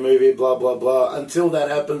Friday movie, blah, blah, blah. Until that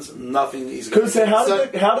happens, nothing is going to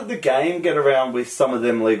Because how did the game get around with some of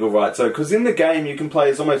them legal rights? So, because in the game you can play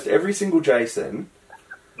as almost every single Jason.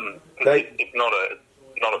 It's not a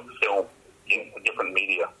film. It's a different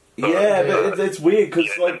media. So, yeah, but it's weird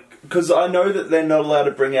because I know that they're not allowed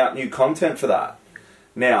to bring out new content for that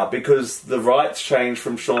now because the rights changed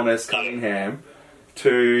from Sean S. Cunningham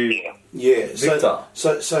to Victor.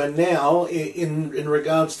 So now, in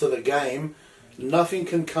regards to the game, nothing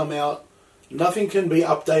can come out, nothing can be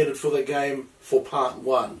updated for the game for part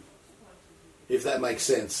 1, if that makes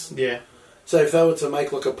sense. Yeah. So if they were to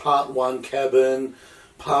make like a part 1 cabin,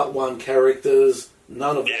 part 1 characters,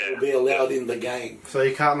 none of that will be allowed in the game. So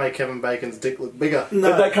you can't make Kevin Bacon's dick look bigger.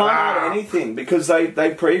 No. But they can't add anything because they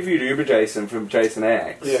previewed Uber Jason from Jason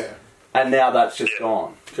X. Yeah. And now that's just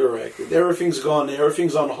gone. Correct. Everything's gone.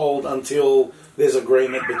 Everything's on hold until there's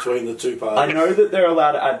agreement between the two parties. I know that they're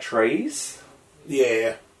allowed to add trees.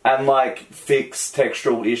 Yeah. And, like, fix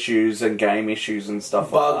textural issues and game issues and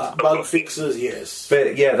stuff like that. Bug fixes, yes.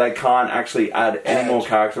 But, yeah, they can't actually add any more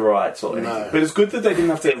character rights or anything. No. But it's good that they didn't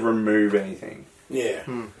have to remove anything. Yeah.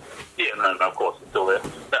 Yeah, no, of course, it's still there.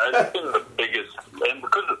 It's been the biggest... And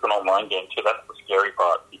because it's an online game, too, that's the scary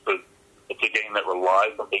part, because it's a game that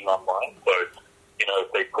relies on being online. So, you know,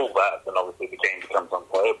 if they pull that, then obviously the game becomes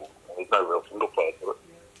unplayable. There's no real single player to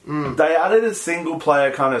it. They added a single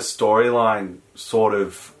player kind of storyline sort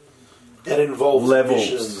of that involves levels.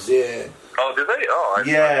 Missions, yeah. Oh, did they? Oh,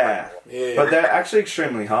 yeah. Yeah. But they're actually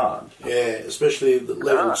extremely hard. Yeah, especially the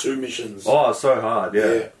level 2 missions. Oh, so hard,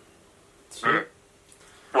 yeah.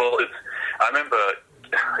 Well, I remember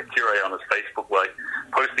Kira on his Facebook, like,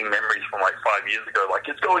 posting memories from, like, 5 years ago, like,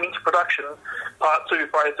 it's going into production, part 2,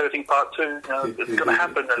 Friday 13 part 2, you know, it's going to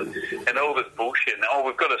happen, and all this bullshit. And, oh,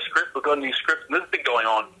 we've got a script, we've got a new script, and this has been going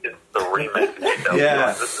on since the remake in 2009.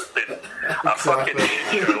 Yeah. This has been a fucking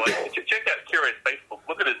shit show. Like, check out Kira's Facebook,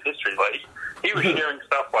 look at his history. Like, he was sharing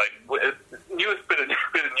stuff, like, newest bit of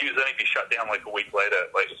news only be shut down, like, a week later.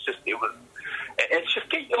 Like, it's just like,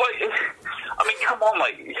 I mean, come on,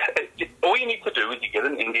 like, all you need to do is you get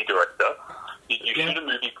an indie director, you shoot a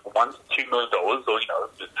movie for $1 to $2 million, or, you know,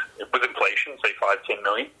 with inflation, say $5-10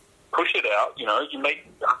 million, push it out, you know, you make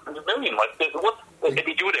 $100 million. Like, if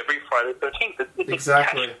you do it every Friday the 13th, it's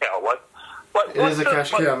Exactly. a cash cow. Like, It is a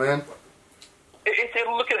cash cow, man.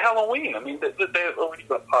 Look at Halloween. I mean, they've already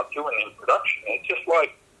got part 2 in production. It's just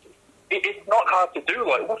like, it's not hard to do.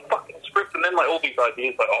 Like, what fucking script? And then, like, all these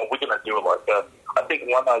ideas, like, oh, we're going to do it like a... I think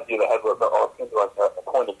one idea they had was, oh, it's going to be like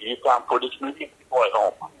a point of view found footage movie. People are like,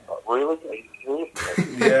 oh, really? Are you serious?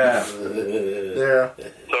 Yeah. Yeah.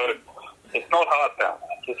 So, it's not hard, pal.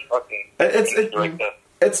 Just fucking...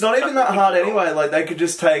 It's not even that hard anyway. Like, they could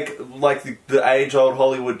just take, like, the age-old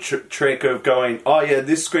Hollywood trick of going, oh, yeah,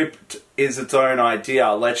 this script is its own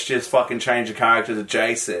idea. Let's just fucking change the character to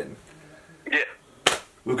Jason. Yeah.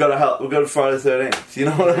 We've got a Friday the 13th. You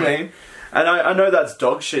know what I mean? And I know that's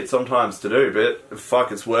dog shit sometimes to do, but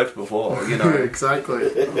fuck, it's worked before, you know? Exactly.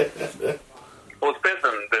 Well, it's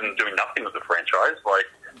better than doing nothing with the franchise. Like,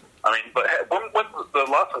 I mean, but when was the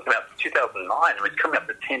last one came out in 2009, and it's coming up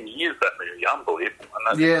for 10 years, that movie. Unbelievable. And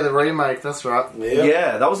that's, Yeah, the remake, that's right.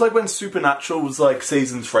 Yeah, that was like when Supernatural was like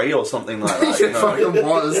season 3 or something like that. It fucking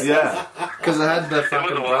was. Yeah. Because it had the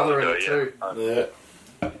fucking a while brother in ago, it too.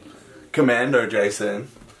 Yeah. Commando Jason.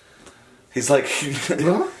 He's like...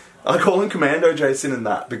 I call him Commando Jason in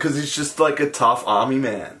that because he's just like a tough army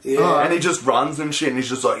man. Yeah. And he just runs and shit and he's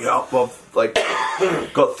just like, yeah, I've like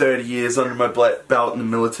got 30 years under my belt in the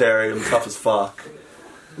military. I'm tough as fuck.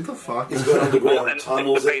 What the fuck? He's got underground and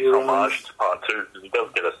tunnels it's a that he big runs. homage to part 2, because he does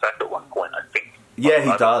get a sack at one point, I think. Yeah,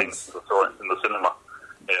 he I does. think I saw it in the cinema.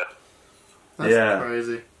 Yeah. That's Yeah.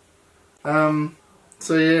 crazy.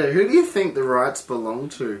 So yeah, who do you think the rights belong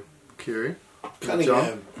to, Kiri?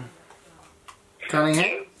 Cunningham.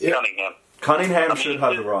 Cunningham? Yeah. Cunningham. Cunningham should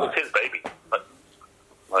have the right. It's his baby. But,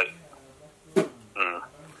 like,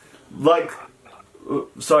 Like,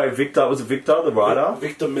 sorry, Victor, was it Victor, the writer?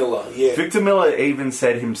 Victor Miller, yeah. Victor Miller even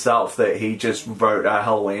said himself that he just wrote a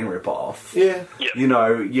Halloween ripoff. Yeah. You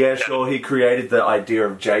know, yeah, sure, he created the idea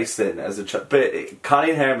of Jason as a but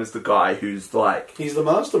Cunningham is the guy who's like... He's the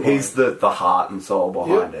mastermind. He's the heart and soul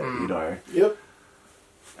behind it, you know. Yep.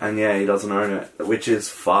 And yeah, he doesn't own it, which is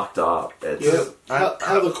fucked up. It's, Yeah.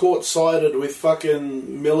 How the court sided with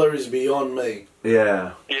fucking Miller is beyond me.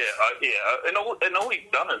 Yeah. and all he's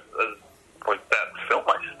done is like that film,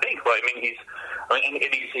 I think. Like, I mean,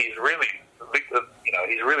 he's really, you know,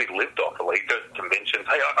 he's really lived off it. Like, he goes to conventions.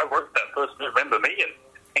 Hey, I wrote that first movie, remember me?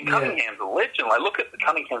 And Cunningham's a legend. Like, look at the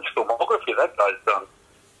Cunningham's filmography. That guy's done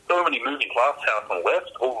so many movies, Glass House and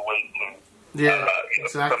West, all the way to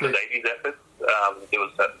exactly. some of Davies' efforts. There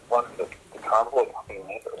was that one, the Carnival.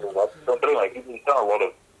 But anyway, he's done a lot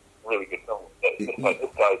of really good films. Like, this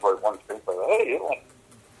guy wrote one screenplay. Hey,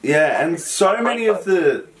 Yeah, and so many of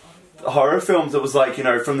the horror films, it was like, you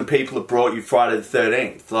know, from the people that brought you Friday the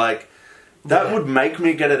 13th. Like, that would make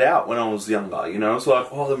me get it out when I was younger, you know? It's like,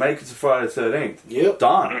 oh, the makers of Friday the 13th. Yep.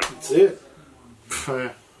 Done. That's it. Yeah.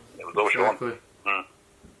 It was all Sean.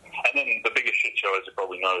 And then the biggest shit show, as you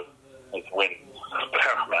probably know, is when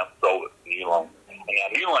Paramount sold it to New Line. And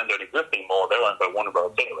now New Line don't exist anymore. They're owned by Warner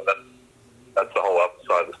Bros. Anyway, that's the whole other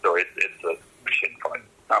side of the story. It's a shit fight.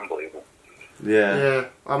 Unbelievable. Yeah.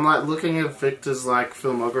 I'm like looking at Victor's like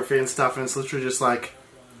filmography and stuff, and it's literally just like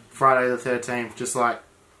Friday the 13th. Just like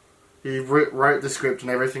he wrote the script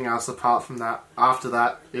and everything else apart from that. After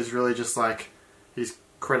that is really just like he's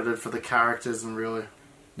credited for the characters and really.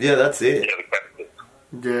 Yeah, that's it. Yeah, the characters.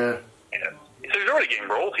 Yeah. So he's already getting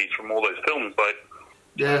royalties from all those films. Like,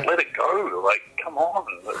 Yeah. let it go. Like, come on.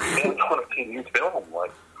 I want to see a new film.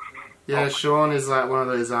 Like, Yeah, Sean is like one of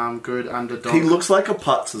those good underdogs. He looks like a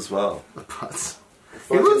putz as well. The putz.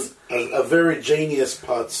 Fucking was a very genius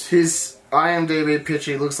putz. His IMDb pitch,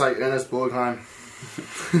 he looks like Ernest Borgnine.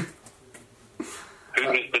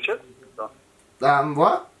 who's picture?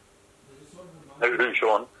 What? Who's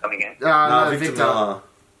Sean coming in? No, Victor Miller.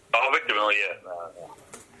 Oh, Victor Miller, yeah. No.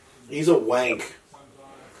 He's a wank.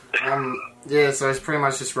 Yeah, so he's pretty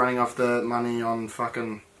much just running off the money on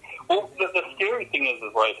fucking... Well, the scary thing is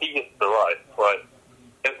like, he gets the rights. Like,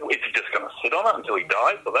 is he just going to sit on it until he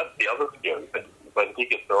dies? So that's the other scary thing. Like, if he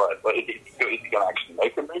gets the rights, like, is he going to actually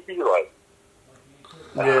make a movie? Like,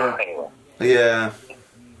 Yeah. Anyway.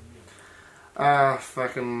 Yeah.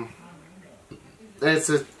 Fucking... It's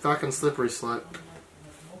a fucking slippery slope.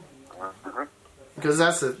 Because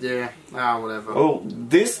that's it, yeah. Whatever. Oh,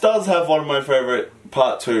 this does have one of my favourite...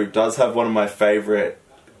 Part 2 does have one of my favourite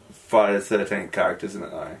Friday the 13th characters in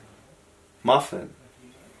it, though. Muffin.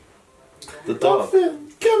 The dog. Muffin,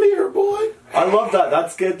 come here, boy. I love that.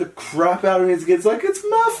 That scared the crap out of me as a kid. It's like, it's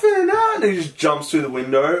Muffin! And he just jumps through the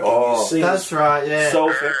window. Oh, that's right, yeah. So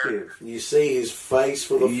effective. You see his face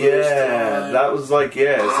for the first Yeah, time. that was like,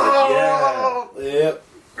 yeah. It's like, yeah. Yep.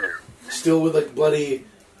 Still with a bloody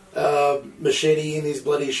machete in his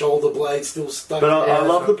bloody shoulder blade still stuck. But I out.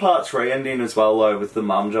 love the part 3 ending as well, though, with the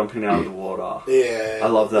mum jumping out of the water. Yeah. I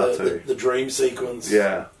love that too. The dream sequence.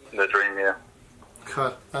 Yeah. The dream, yeah.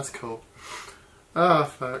 God, that's cool. Oh,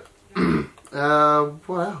 fuck.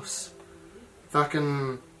 What else?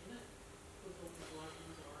 Fucking...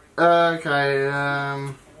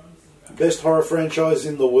 Okay, Best horror franchise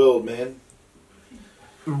in the world, man.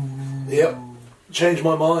 Yep. Changed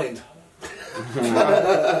my mind.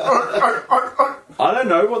 I don't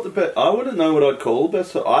know what the I wouldn't know what I'd call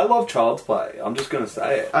best. I love Child's Play. I'm just going to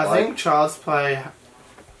say it. I think Child's Play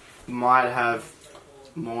might have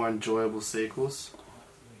more enjoyable sequels.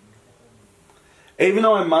 Even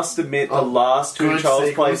though I must admit the last 2 good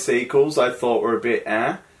Child's Play sequels. sequels I thought were a bit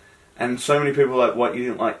and so many people were like, what, you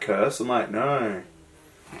didn't like Curse? I'm like, no.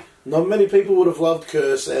 Not many people would have loved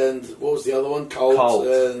Curse, and what was the other one? Cult.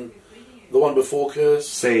 And the one before Curse?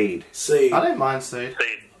 Seed. I don't mind Seed.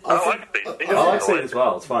 I like Seed. I like Seed as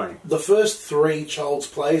well. It's funny. The first 3 Child's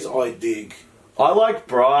Plays I dig. I like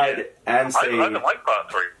Bride and Seed. I didn't like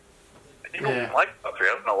Part 3. I didn't like Part 3.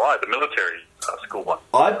 I don't know why. The military school one.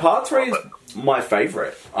 Part 3 is my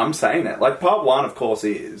favourite. I'm saying it. Like, Part 1, of course,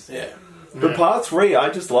 is. Yeah. But Part 3, I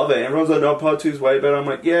just love it. Everyone's like, no, Part 2's way better. I'm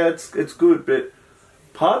like, yeah, it's good, but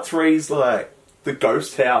Part 3's like the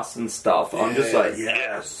ghost house and stuff. I'm just like,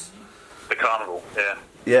 yes. The carnival, yeah.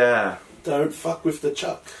 Yeah. Don't fuck with the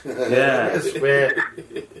Chuck. Yeah.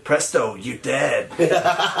 Presto, you dead.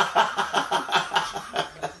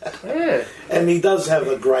 Yeah. And he does have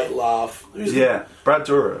a great laugh. Brad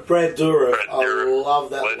Dourif. Brad Dourif. I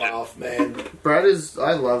love that laugh, man.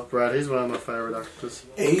 I love Brad. He's one of my favourite actors.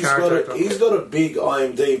 He's got a big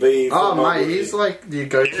IMDb. Oh, mate, he's like the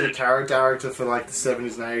go-to character director for like the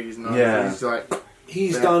 70s and 80s and 90s. Yeah. He's like...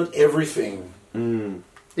 He's done everything. Mm.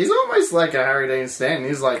 He's almost like a Harry Dean Stanton.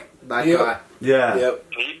 He's like that guy. Yeah. Yep.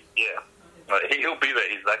 He'll be there.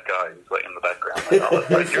 He's that guy who's like in the background.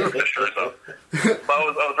 Like he just shows up. But I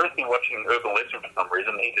was recently watching Urban Legend for some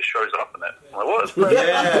reason. And he just shows up in it. I'm like, what?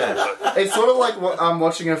 Yeah. It's sort of like I'm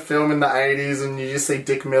watching a film in the 80s and you just see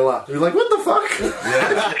Dick Miller. You're like, what the fuck?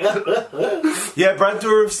 Yeah, Brad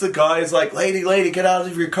Dourif's the guy who's like, lady, get out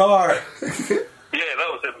of your car. Yeah, that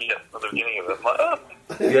was him. Yeah, at the beginning of it. I'm like, oh,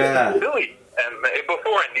 Yeah. Billy. And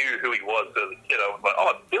before I knew who he was as a kid, I was like,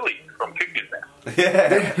 oh, it's Billy from Cuckoo's Nest.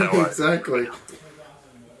 Yeah. Exactly.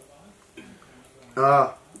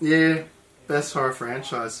 Yeah. Best horror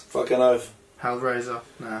franchise. Fucking oath. Hellraiser.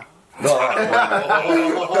 Nah. That's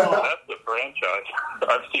the franchise.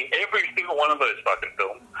 I've seen every single one of those fucking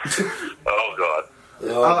films. Oh, God.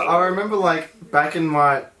 I remember, like, back in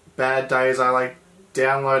my bad days, I, like,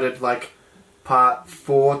 downloaded, like, part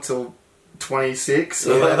 4 till 26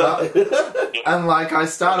 or whatever. And, like, I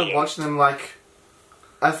started watching them, like...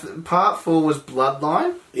 part 4 was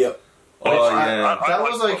Bloodline. Yep. Oh, yeah. That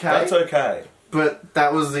was okay. That's okay. But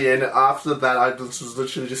that was the end. After that, I was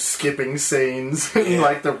literally just skipping scenes and,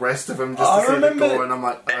 like, the rest of them just to see the gore, and I'm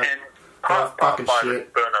like, And oh, part fucking 5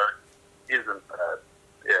 shit. Burner isn't bad.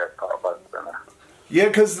 Yeah, part 5 Burner. Yeah,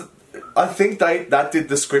 because I think that did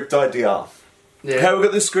the script idea. Yeah. Hey, we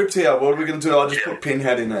got this script here. What are we going to do? I'll just put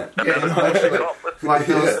Pinhead in it. Like,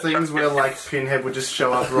 there was things where, like, Pinhead would just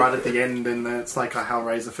show up right at the end, and then it's like a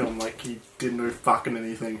Hellraiser film, like, he didn't do fucking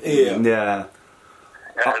anything. Yeah.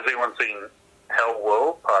 Has anyone seen Hell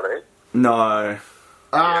World, Part 8? No.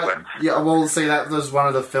 Yeah, well, see, that was one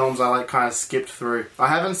of the films I, like, kind of skipped through. I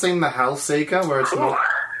haven't seen The Hellseeker, where it's not...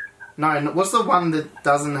 No, what's the one that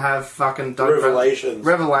doesn't have fucking... Revelations.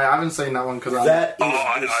 I haven't seen that one because I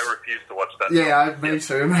refuse to watch that. Yeah, me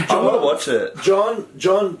too, man. I want to watch it.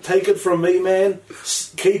 John, take it from me, man.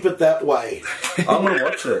 Keep it that way. I'm going to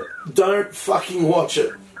watch it. Don't fucking watch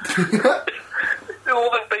it.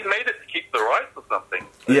 Well, they made it to keep the rights or something.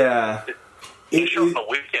 Yeah. It's shot on a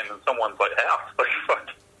weekend in someone's like house. Like, fuck.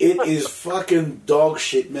 It is fucking dog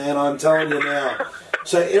shit, man. I'm telling you now.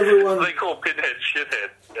 So everyone... They call Pinhead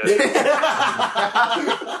shithead.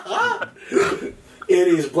 It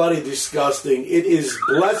is bloody disgusting. It is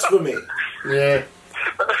blasphemy. Yeah.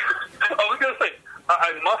 I was going to say,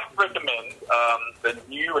 I must recommend the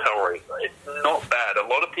new Hellraiser. It's not bad. A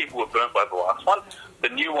lot of people were burnt by the last one. The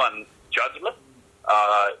new one, Judgment,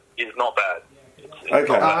 is not bad. It's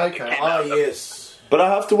Okay. not bad. Yes. But I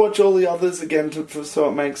have to watch all the others again so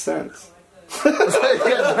it makes sense.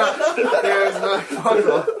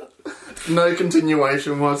 No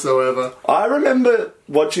continuation whatsoever. I remember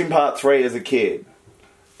watching part 3 as a kid.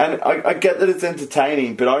 And I get that it's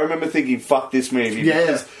entertaining, but I remember thinking, fuck this movie. Yeah.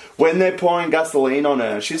 Because when they're pouring gasoline on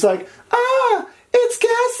her, she's like, it's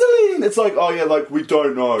gasoline! It's like, oh yeah, like, we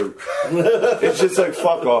don't know. It's just like,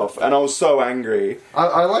 fuck off. And I was so angry.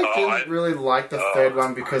 I didn't really like the third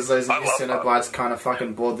one because those Cenobites kind of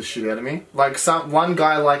fucking bored the shit out of me. Like, one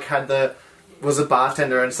guy, like, was a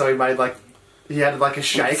bartender, and so he made, like, he had, like, a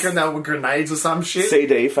shaker, and they were grenades or some shit.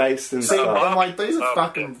 CD face and stuff. I'm like, these are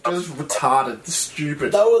fucking just retarded,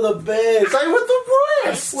 stupid. They were the best. They were the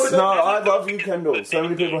worst. No, I love you, Kendall. So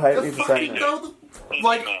many people hate me for saying that.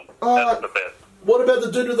 Like, That's the best. What about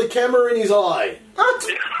the dude with the camera in his eye?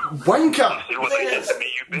 Wanker. See what they did to me,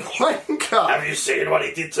 you bitch. Wanker. Have you seen what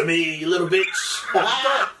he did to me, you little bitch?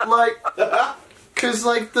 Like, because,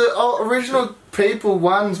 like, the original People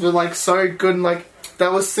ones were, like, so good, and, like, they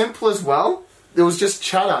were simple as well. It was just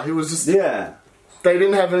chatter. It was just... Yeah. They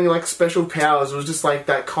didn't have any, like, special powers. It was just, like,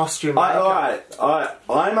 that costume. I'm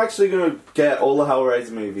actually going to get all the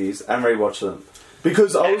Hellraiser movies and rewatch them.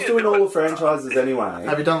 Because I was doing all the franchises anyway.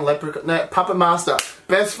 Have you done Leprechaun? No, Puppet Master.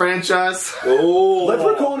 Best franchise. Oh,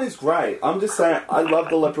 Leprechaun is great. I'm just saying, I love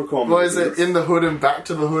the Leprechaun What is movies. it? In the Hood and Back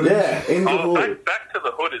to the Hood? Yeah, In the Hood. Back to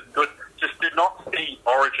the Hood is good. Just do not see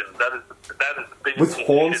Origins. That is the biggest With shit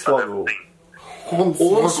I've ever Hornswoggle. seen.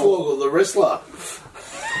 Hornswoggle, the wrestler.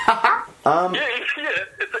 Yeah,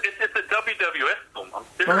 it's a WWF film. I'm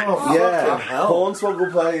serious. Oh, Yeah, fucking hell.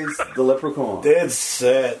 Hornswoggle plays the Leprechaun. Dead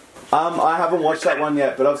set. I haven't watched that one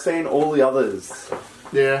yet, but I've seen all the others.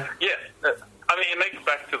 Yeah. Yeah, I mean, it makes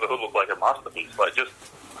Back to the Hood look like a masterpiece. Like, just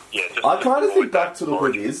I kind of avoid think Back that to the Hood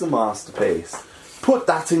origin. is a masterpiece. Put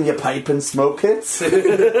that in your pipe and smoke it.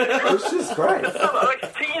 It's just great. No,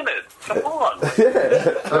 like tea in it. Come on.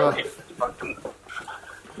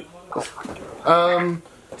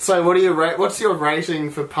 So what do you rate? What's your rating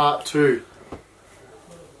for part 2?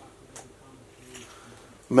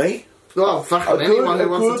 Me? Oh, A fucking good, anyone who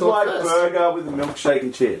wants to talk like first. burger with a milkshake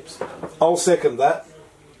and chips. I'll second that.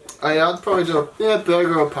 Oh, yeah, I'd probably do a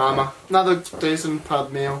burger or parma. Another decent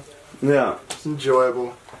pub meal. Yeah, It's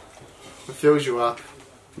enjoyable. It fills you up.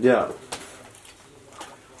 yeah.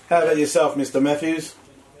 How about yourself, Mr. Matthews?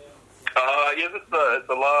 It's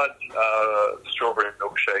a large strawberry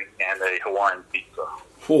milkshake and a Hawaiian pizza.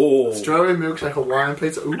 Oh, Strawberry milkshake, Hawaiian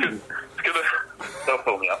pizza. Ooh. It's gonna they'll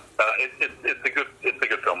fill me up. It's a good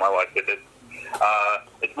film. I like it.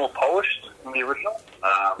 It's more polished than the original.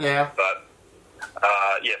 Yeah. But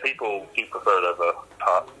people do prefer it over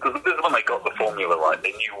part because this is when they got the formula right.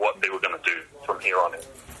 They knew what they were going to do from here on in.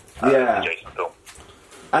 Yeah. The Jason film.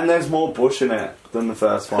 And there's more bush in it than the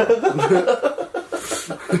first one.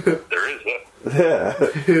 There is, yeah.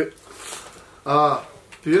 Yeah. Ah,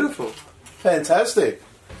 beautiful. fantastic.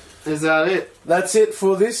 Is that it? That's it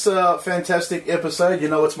for this fantastic episode. You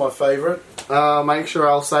know it's my favourite. Make sure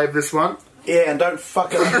I'll save this one. Yeah, and don't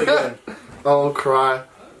fuck it up again. I'll cry.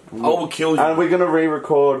 I will kill you. And we're going to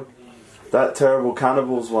re-record that terrible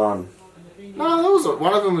Cannibals one. No, that was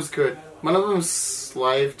one of them was good. One of them was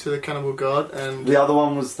Slave to the Cannibal God, and The other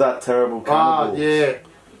one was that terrible Cannibals. yeah,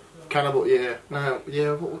 Cannibal. Yeah, no,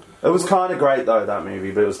 yeah, It was kind of great though, that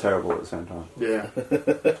movie, but it was terrible at the same time. yeah.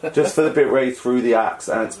 Just for the bit where he threw the axe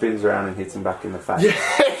and it spins around and hits him back in the face.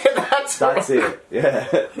 Yeah, That's it.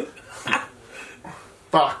 Yeah.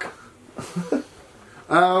 Fuck.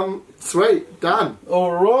 Sweet, done.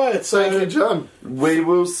 All right, so Thank you, John. We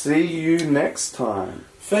will see you next time.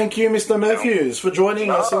 thank you, Mr. Matthews, for joining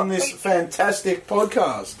us on this fantastic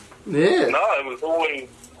podcast. Yeah. No, it was always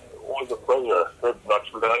a pleasure. Good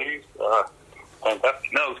production values.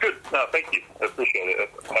 Fantastic. No, it was good. No, thank you. I appreciate it.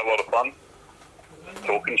 I had a lot of fun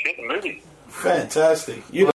talking shit and movies. Fantastic. You